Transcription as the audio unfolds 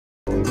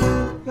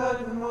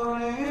Good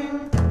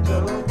morning,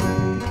 Dopey.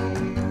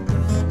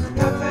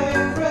 Your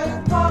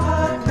favorite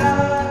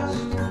podcast,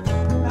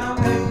 now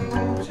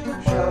able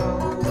to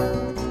show.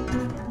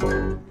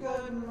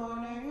 Good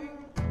morning,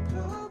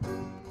 Dopey.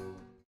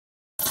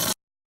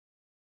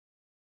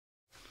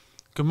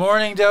 Good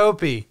morning,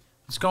 Dopey.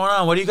 What's going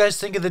on? What do you guys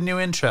think of the new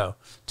intro?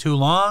 Too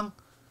long?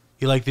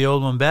 You like the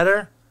old one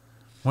better?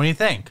 What do you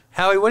think?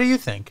 Howie, what do you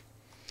think?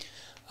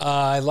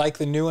 I like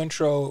the new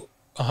intro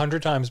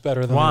 100 times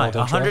better than Why? the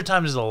old intro. 100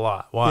 times is a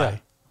lot. Why? Yeah.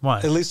 Why?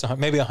 At least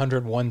maybe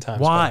 101 times.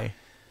 Why? Better.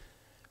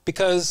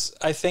 Because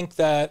I think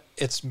that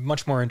it's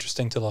much more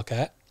interesting to look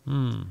at.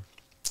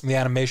 The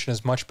animation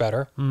is much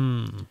better.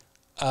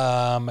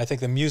 I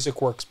think the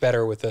music works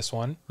better with this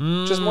one.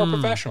 Just more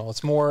professional.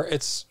 It's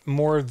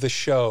more the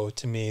show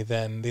to me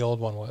than the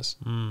old one was.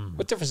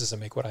 What difference does it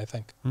make what I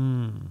think?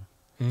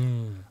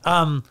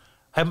 I'm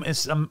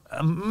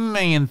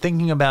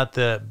thinking about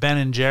the Ben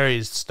and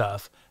Jerry's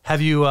stuff.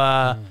 Have you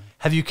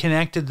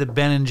connected the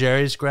Ben and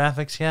Jerry's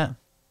graphics yet?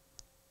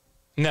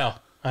 No,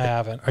 I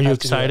haven't. Are you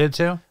excited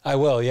to? I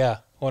will, yeah.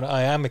 Well,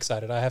 I am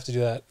excited. I have to do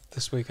that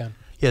this weekend.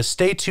 Yeah,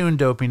 stay tuned,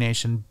 Dopey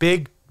Nation.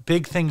 Big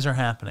things are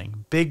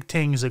happening. Big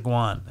things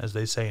iguan, as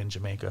they say in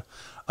Jamaica.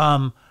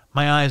 My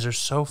eyes are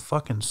so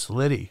fucking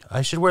slitty.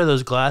 I should wear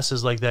those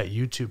glasses like that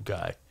YouTube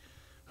guy.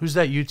 Who's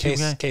that YouTube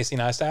guy? Casey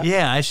Neistat?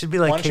 Yeah, I should be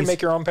like Why don't you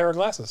make your own pair of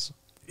glasses?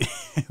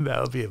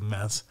 That would be a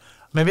mess.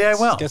 Maybe I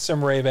will. Get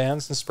some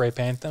Ray-Bans and spray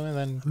paint them and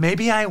then...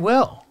 Maybe I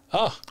will.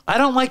 Oh. I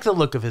don't like the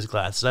look of his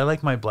glasses. I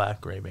like my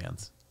black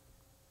Ray-Bans.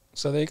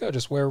 So there you go.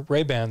 Just wear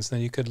Ray-Bans.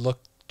 Then you could look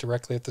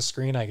directly at the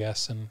screen, I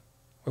guess, and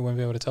we wouldn't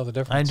be able to tell the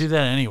difference. I do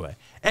that anyway.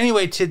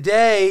 Anyway,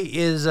 today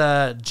is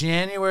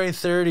January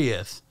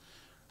 30th.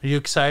 Are you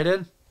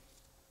excited?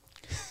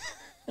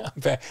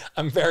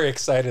 I'm very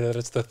excited that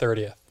it's the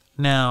 30th.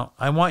 Now,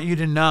 I want you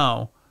to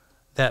know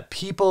that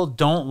people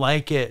don't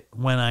like it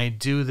when I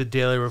do the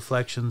daily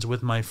reflections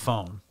with my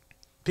phone.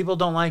 People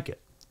don't like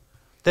it.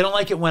 They don't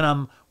like it when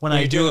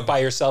I do it by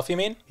yourself, you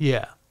mean?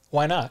 Yeah.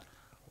 Why not?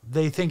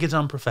 They think it's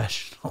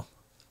unprofessional.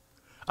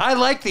 I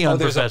like the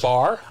unprofessional. There's a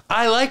bar?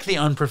 I like the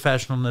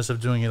unprofessionalness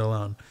of doing it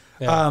alone.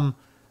 Yeah.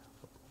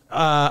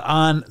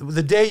 On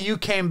the day you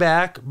came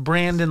back,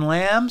 Brandon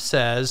Lamb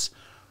says,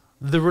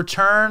 the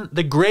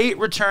great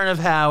return of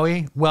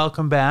Howie.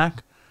 Welcome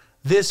back.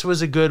 This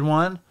was a good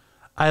one.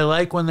 I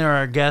like when there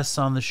are guests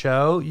on the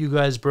show. You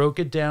guys broke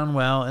it down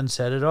well and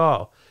said it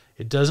all.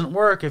 It doesn't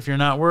work if you're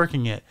not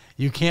working it.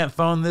 You can't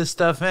phone this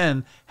stuff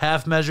in.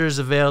 Half measures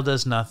availed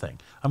us nothing.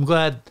 I'm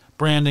glad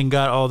Brandon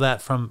got all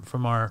that from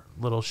our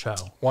little show.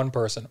 One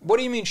person. What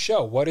do you mean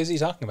show? What is he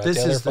talking about? This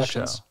Daily is the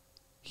show.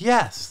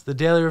 Yes, the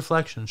Daily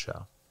Reflection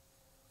Show.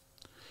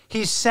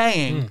 He's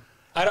saying...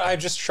 I'm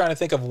just trying to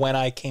think of when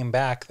I came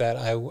back that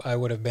I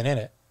would have been in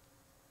it.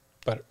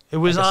 But it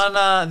was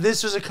on...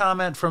 this was a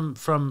comment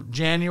from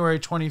January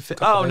 25th.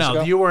 Oh, no,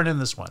 ago? you weren't in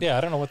this one. Yeah,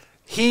 I don't know what...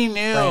 He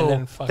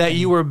knew that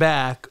you were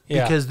back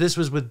because this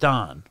was with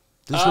Don.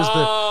 This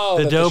was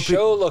the Dopey. The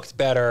show looked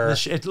better.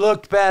 It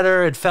looked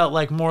better. It felt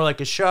more like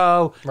a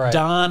show. Right.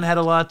 Don had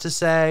a lot to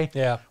say.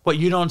 Yeah. What,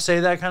 you don't say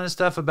that kind of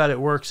stuff about it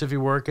works if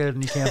you work it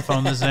and you can't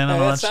phone this in and all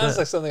that shit? That sounds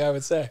like something I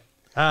would say.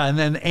 And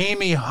then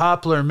Amy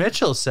Hoppler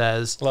Mitchell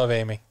says, Love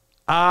Amy.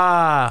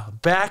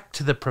 Back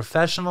to the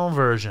professional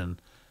version.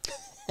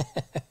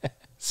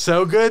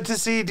 So good to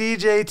see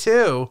DJ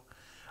too.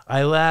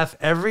 I laugh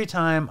every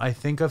time I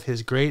think of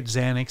his great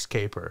Xanax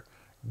caper.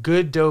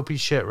 Good dopey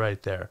shit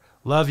right there.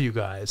 Love you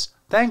guys.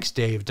 Thanks,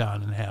 Dave,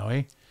 Don, and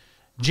Howie.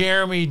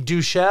 Jeremy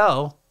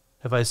Duchel,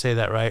 if I say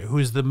that right,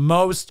 he's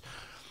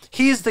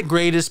the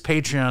greatest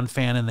Patreon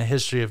fan in the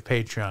history of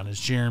Patreon, is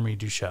Jeremy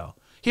Duchel.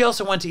 He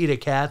also went to eat at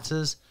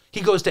Katz's.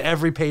 He goes to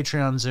every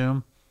Patreon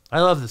Zoom.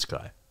 I love this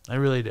guy. I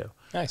really do.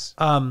 Nice.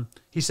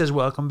 He says,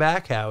 welcome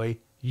back,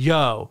 Howie.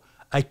 Yo,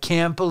 I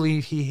can't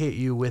believe he hit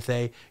you with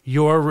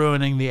you're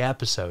ruining the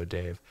episode,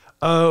 Dave.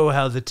 Oh,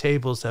 how the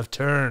tables have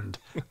turned.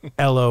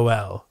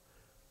 LOL.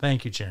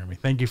 Thank you, Jeremy.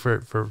 Thank you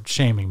for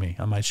shaming me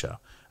on my show.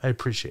 I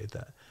appreciate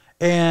that.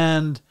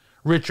 And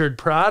Richard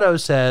Prado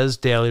says,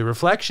 Daily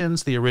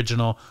Reflections, the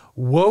original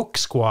Woke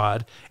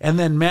Squad. And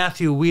then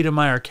Matthew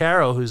Wiedemeyer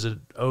Carroll, who's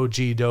an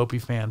OG Dopey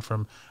fan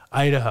from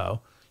Idaho.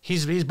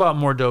 He's bought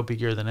more Dopey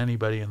gear than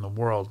anybody in the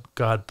world.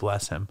 God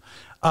bless him.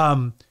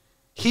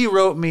 He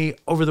wrote me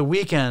over the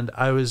weekend.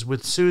 I was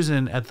with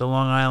Susan at the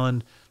Long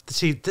Island.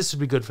 See, this would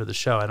be good for the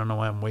show. I don't know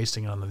why I'm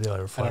wasting it on the Daily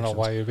Reflections. I don't know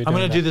why you'd be doing I'm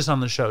going that. to do this on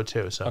the show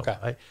too. So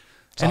okay.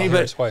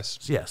 Anybody twice.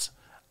 Yes.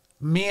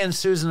 Me and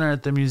Susan are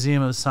at the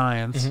Museum of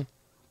Science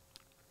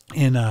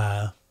in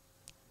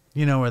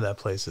you know where that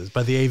place is,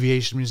 by the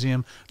Aviation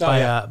Museum,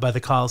 by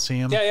the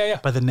Coliseum. Yeah.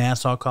 By the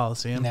Nassau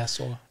Coliseum.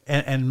 Nassau.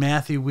 And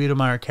Matthew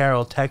Wiedemeyer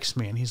Carroll texts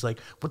me and he's like,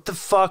 "What the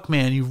fuck,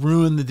 man? You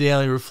ruined the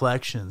Daily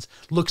Reflections.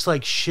 Looks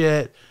like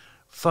shit.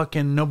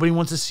 Fucking nobody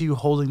wants to see you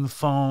holding the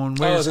phone.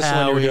 Where's this is Howie?"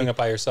 when you were doing it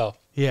by yourself.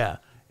 Yeah.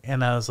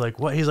 And I was like,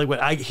 "What?" He's like,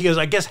 "What?" He goes,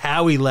 "I guess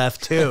Howie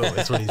left too."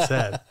 That's what he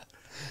said.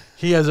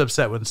 He was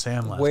upset when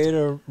Sam left. Way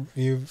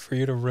for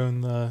you to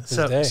ruin his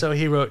day. So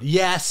he wrote,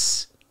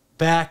 "Yes,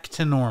 back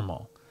to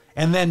normal."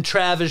 And then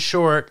Travis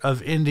Short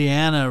of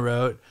Indiana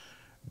wrote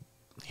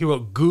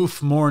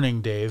Goof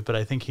Morning Dave, but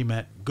I think he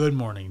meant Good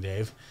Morning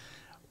Dave.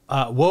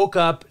 Woke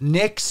up,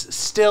 Knicks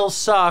still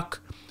suck.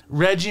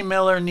 Reggie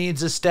Miller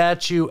needs a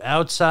statue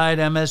outside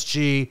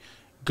MSG.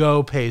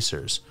 Go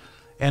Pacers.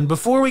 And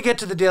before we get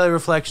to the daily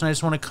reflection, I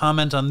just want to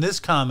comment on this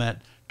comment,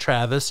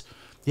 Travis.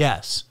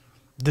 Yes,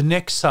 the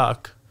Knicks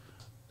suck.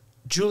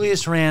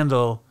 Julius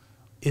Randle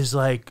is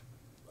like,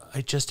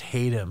 I just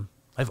hate him.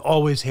 I've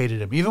always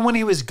hated him. Even when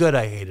he was good,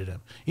 I hated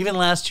him. Even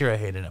last year, I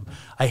hated him.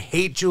 I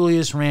hate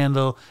Julius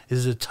Randle. It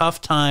is a tough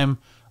time,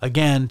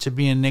 again, to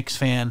be a Knicks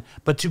fan.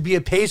 But to be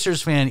a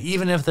Pacers fan,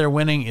 even if they're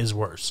winning, is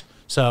worse.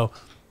 So,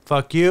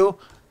 fuck you,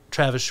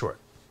 Travis Short.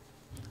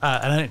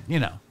 And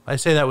I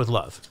say that with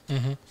love.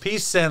 Mm-hmm.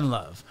 Peace and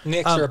love.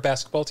 Knicks are a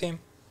basketball team?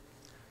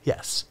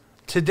 Yes.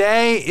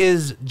 Today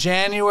is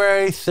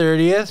January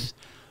 30th.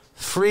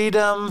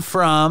 Freedom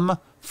from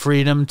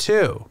freedom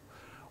to.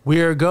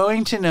 We are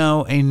going to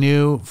know a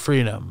new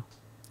freedom.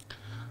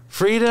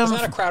 Freedom. Is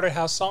that a Crowded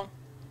House song?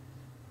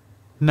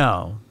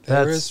 No.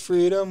 There is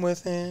freedom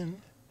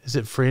within. Is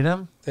it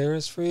freedom? There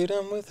is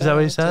freedom within. Is that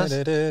what he says?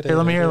 Here,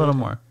 let me hear a little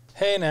more.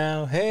 Hey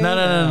now, hey No.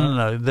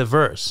 now. The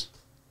verse.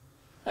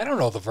 I don't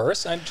know the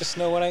verse. I just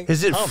know what I...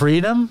 Is it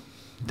freedom?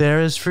 There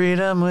is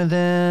freedom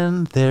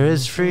within. There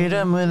is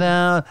freedom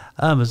without.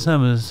 There's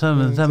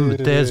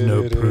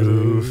no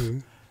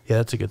proof. Yeah,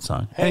 that's a good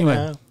song. Hey anyway,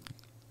 now.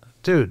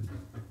 Dude,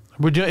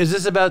 is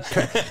this about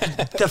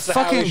the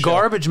fucking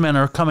garbage men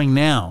are coming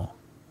now?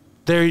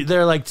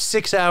 They're like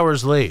 6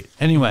 hours late.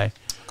 Anyway,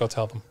 go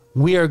tell them.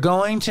 We are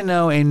going to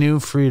know a new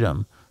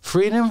freedom.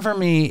 Freedom for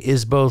me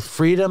is both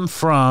freedom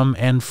from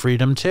and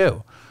freedom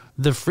to.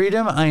 The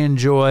freedom I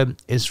enjoy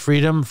is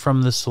freedom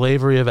from the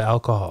slavery of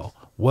alcohol.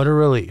 What a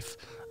relief.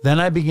 Then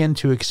I begin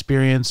to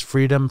experience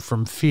freedom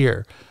from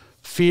fear.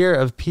 Fear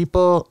of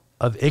people,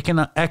 of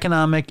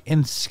economic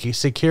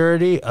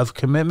insecurity, of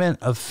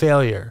commitment, of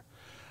failure,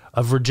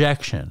 of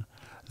rejection.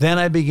 Then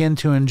I begin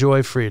to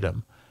enjoy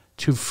freedom.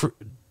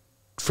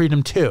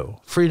 Freedom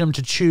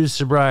to choose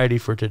sobriety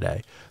for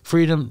today.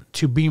 Freedom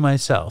to be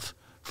myself.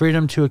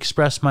 Freedom to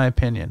express my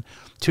opinion.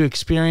 To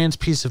experience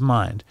peace of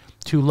mind.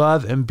 To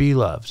love and be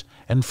loved.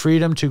 And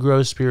freedom to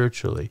grow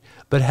spiritually.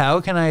 But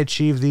how can I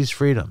achieve these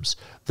freedoms?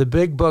 The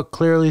big book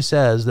clearly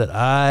says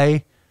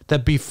that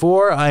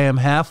before I am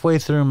halfway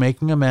through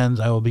making amends,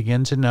 I will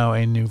begin to know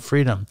a new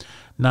freedom.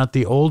 Not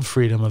the old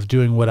freedom of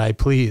doing what I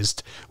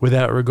pleased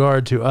without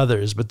regard to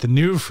others, but the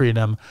new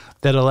freedom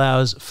that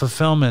allows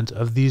fulfillment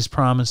of these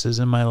promises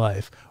in my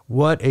life.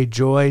 What a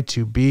joy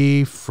to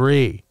be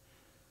free.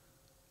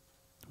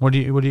 Do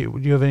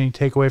you have any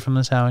takeaway from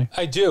this, Howie?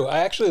 I do. I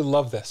actually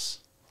love this.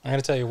 I'm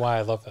going to tell you why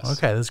I love this.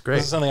 Okay, that's great.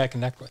 This is something I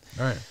connect with.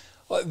 All right.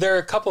 Well, there are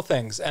a couple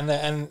things, and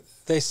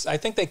I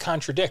think they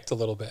contradict a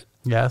little bit.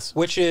 Yes.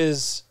 Which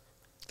is,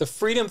 the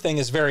freedom thing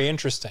is very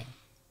interesting,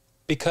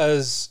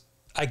 because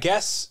I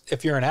guess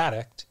if you're an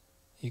addict,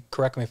 you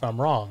correct me if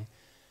I'm wrong,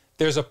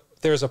 there's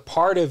a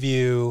part of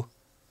you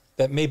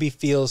that maybe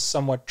feels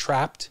somewhat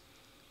trapped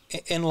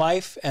in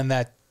life, and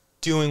that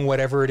doing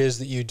whatever it is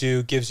that you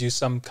do gives you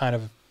some kind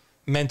of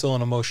mental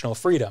and emotional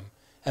freedom.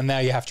 And now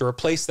you have to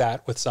replace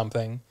that with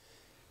something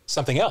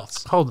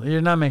else. Hold,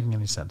 you're not making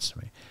any sense to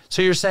me.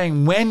 So you're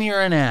saying when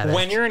you're an addict.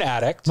 When you're an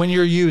addict. When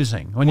you're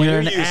using. When you're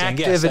an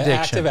active addiction.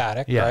 Active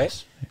addict,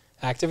 yes. Right?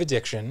 Active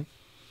addiction.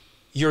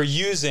 You're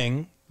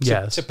using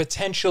to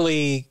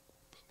potentially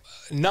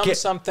numb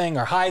something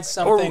or hide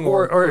something.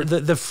 Or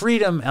the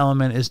freedom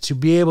element is to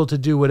be able to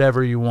do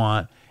whatever you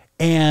want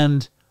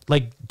and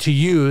like to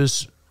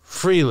use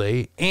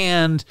freely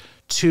and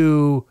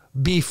to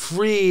be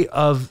free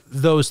of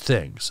those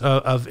things,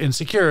 of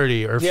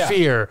insecurity or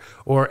fear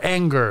or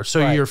anger.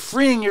 So you're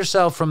freeing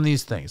yourself from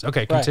these things.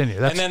 Okay, continue.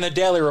 Right. And then the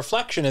daily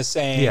reflection is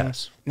saying,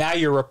 now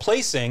you're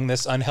replacing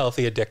this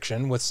unhealthy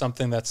addiction with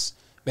something that's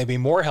maybe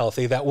more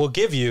healthy that will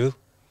give you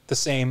the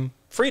same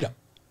freedom.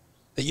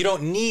 That you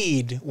don't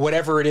need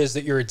whatever it is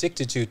that you're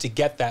addicted to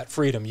get that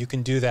freedom. You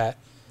can do that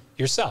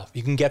yourself.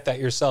 You can get that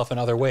yourself in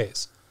other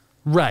ways.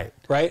 Right.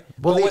 Right?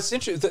 Well, but what's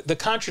interesting, the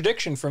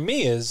contradiction for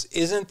me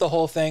isn't the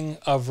whole thing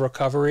of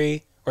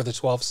recovery, or the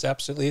 12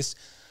 steps at least,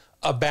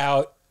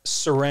 about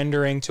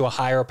surrendering to a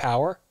higher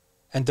power?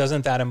 And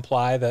doesn't that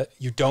imply that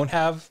you don't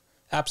have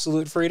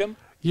absolute freedom?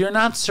 You're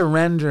not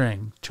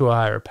surrendering to a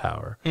higher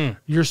power.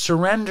 You're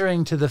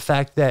surrendering to the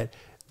fact that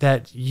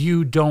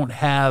you don't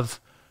have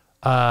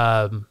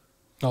all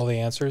the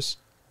answers.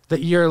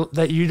 That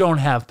you don't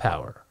have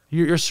power.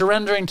 You're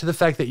surrendering to the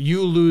fact that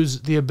you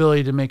lose the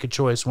ability to make a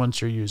choice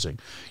once you're using.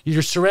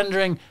 You're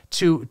surrendering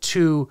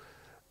to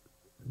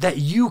that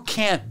you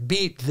can't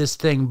beat this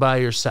thing by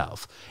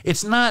yourself.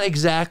 It's not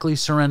exactly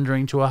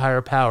surrendering to a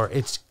higher power.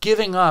 It's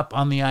giving up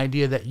on the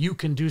idea that you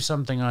can do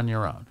something on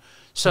your own.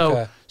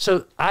 So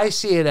I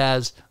see it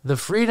as the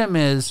freedom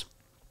is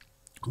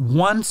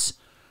once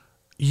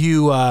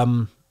you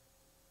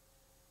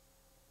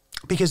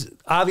because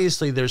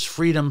obviously there's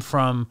freedom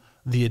from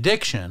the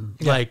addiction.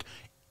 Like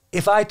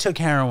if I took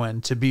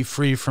heroin to be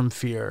free from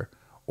fear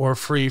or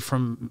free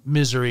from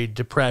misery,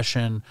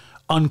 depression,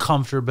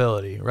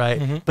 uncomfortability,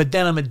 right? But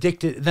then I'm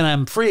addicted, then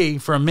I'm free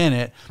for a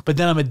minute, but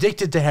then I'm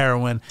addicted to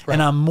heroin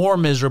and I'm more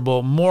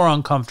miserable, more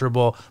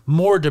uncomfortable,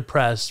 more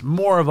depressed,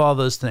 more of all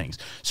those things.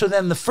 So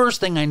then the first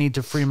thing I need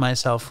to free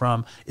myself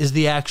from is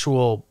the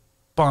actual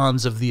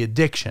bonds of the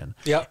addiction.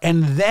 Yep.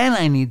 And then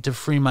I need to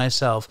free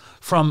myself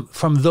from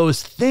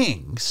those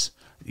things,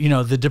 you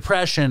know, the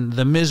depression,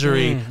 the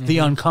misery, the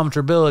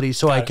uncomfortability,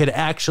 so I could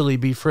actually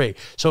be free.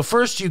 So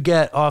first you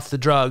get off the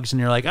drugs and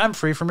you're like, I'm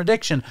free from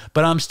addiction,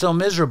 but I'm still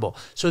miserable.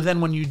 So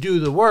then when you do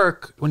the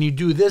work, when you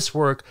do this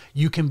work,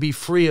 you can be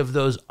free of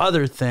those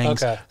other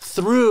things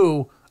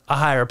through a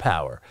higher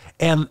power.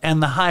 And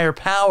the higher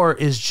power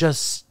is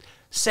just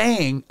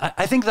saying,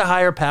 I think the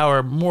higher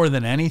power more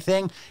than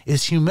anything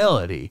is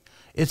humility.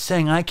 It's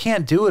saying, I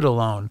can't do it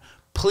alone.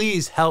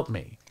 Please help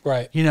me.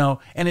 Right. You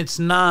know, and it's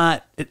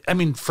not, I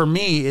mean, for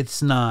me,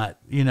 it's not,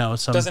 you know,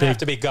 some doesn't have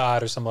to be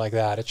God or something like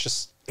that. It's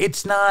just,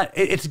 it's not,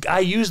 I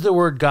use the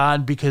word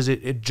God because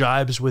it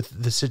jibes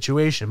with the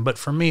situation. But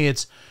for me,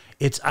 it's,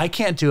 I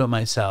can't do it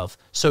myself.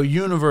 So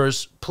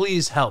universe,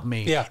 please help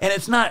me. Yeah. And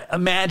it's not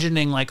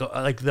imagining like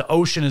the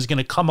ocean is going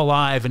to come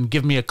alive and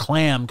give me a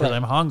clam because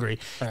I'm hungry.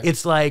 Right.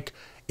 It's like,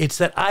 it's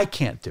that I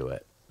can't do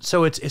it.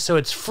 So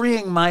it's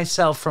freeing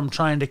myself from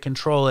trying to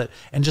control it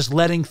and just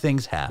letting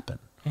things happen.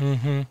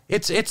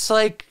 It's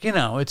like, you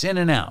know, it's in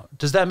and out.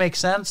 Does that make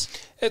sense?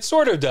 it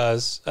sort of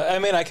does. I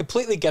mean, I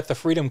completely get the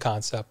freedom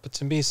concept, but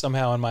to me,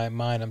 somehow in my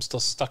mind, I'm still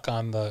stuck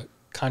on the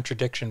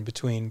contradiction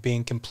between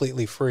being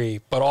completely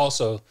free, but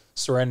also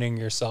surrendering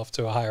yourself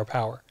to a higher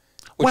power,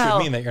 which would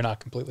mean that you're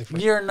not completely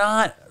free. You're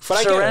not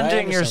But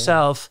surrendering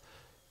yourself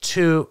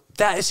to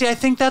that. See, I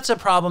think that's a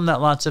problem that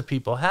lots of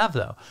people have,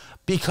 though,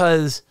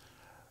 because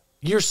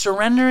you're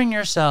surrendering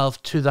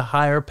yourself to the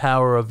higher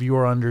power of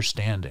your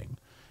understanding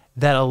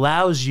that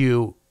allows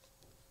you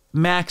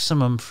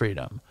maximum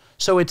freedom.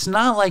 So it's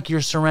not like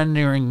you're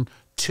surrendering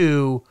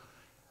to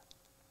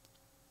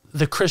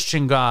the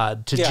Christian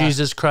God, to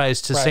Jesus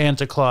Christ, to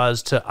Santa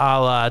Claus, to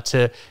Allah,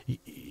 to,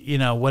 you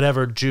know,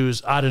 whatever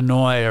Jews,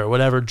 Adonai, or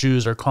whatever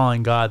Jews are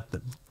calling God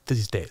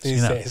these days.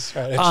 These days,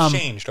 right. It's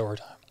changed over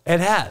time. It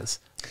has.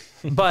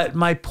 But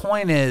my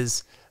point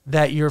is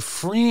that you're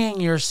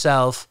freeing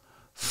yourself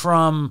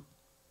from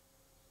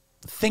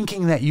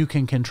thinking that you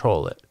can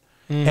control it.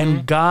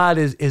 And God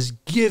is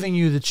giving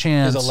you the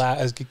chance.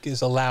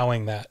 Is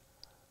allowing that.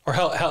 Or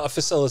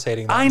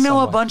facilitating that. I know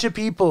a bunch of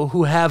people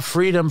who have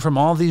freedom from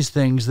all these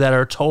things that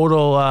are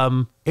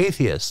total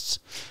atheists.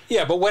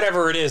 Yeah, but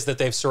whatever it is that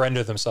they've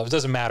surrendered themselves, it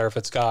doesn't matter if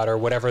it's God or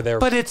whatever they're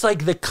But it's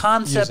like the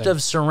concept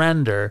of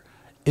surrender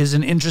is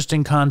an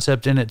interesting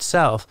concept in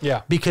itself.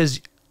 Yeah. Because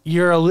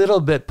you're a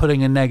little bit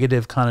putting a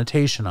negative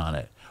connotation on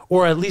it,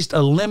 or at least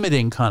a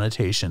limiting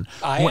connotation.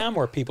 I am,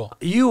 or people?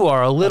 You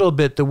are a little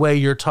bit the way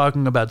you're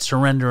talking about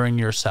surrendering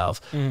yourself.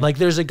 Like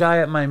there's a guy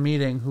at my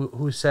meeting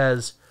who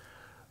says,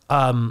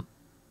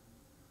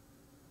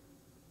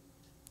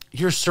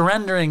 you're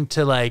surrendering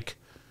to like,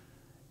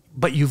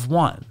 but you've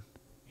won.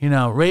 You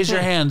know, raise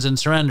your hands and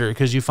surrender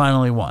because you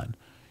finally won.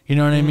 You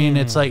know what I mean?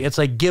 It's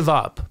like give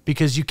up,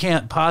 because you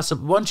can't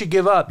possibly, once you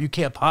give up, you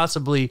can't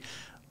possibly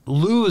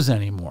lose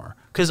anymore.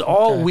 Because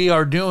all we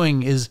are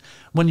doing is,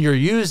 when you're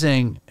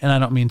using, and I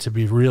don't mean to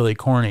be really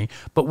corny,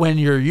 but when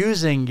you're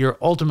using, you're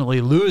ultimately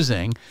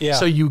losing. Yeah.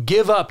 So you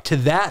give up to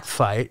that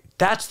fight.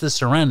 That's the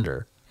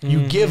surrender.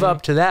 You give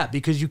up to that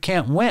because you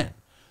can't win.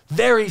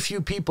 Very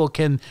few people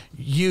can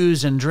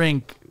use and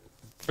drink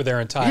For their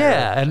entire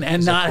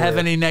and not have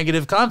any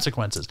negative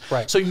consequences.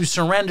 Right. So you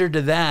surrender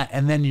to that,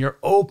 and then you're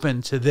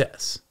open to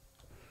this.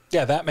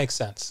 Yeah, that makes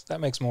sense. That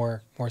makes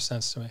more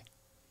sense to me.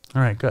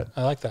 All right, good.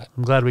 I like that.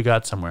 I'm glad we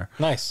got somewhere.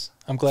 Nice.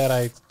 I'm glad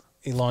I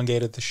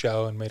elongated the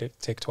show and made it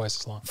take twice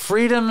as long.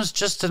 Freedom's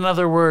just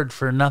another word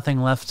for nothing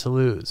left to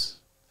lose.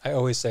 I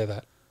always say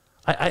that.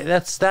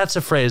 That's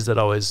a phrase that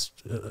always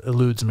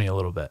eludes me a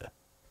little bit.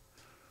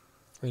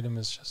 Freedom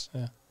is just,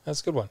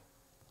 that's a good one.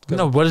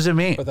 No, what does it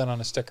mean? Put that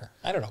on a sticker.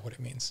 I don't know what it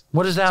means.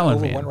 What does that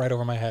one mean? Went right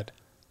over my head.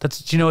 Do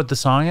you know what the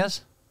song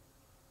is?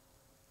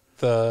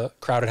 The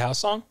Crowded House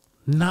song?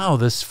 No,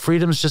 this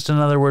freedom's just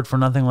another word for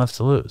nothing left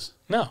to lose.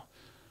 No.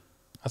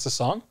 That's a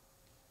song?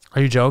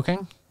 Are you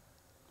joking?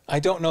 I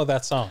don't know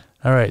that song.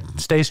 All right.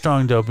 Stay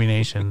strong, Dopey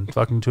Nation.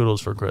 Fucking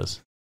toodles for Chris.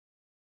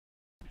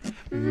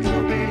 Dopey,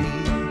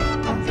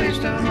 I'm face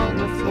down on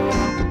the floor.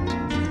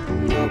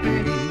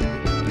 Dopey,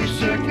 please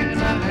sir, can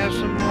I have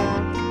some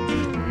more?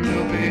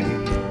 Dopey,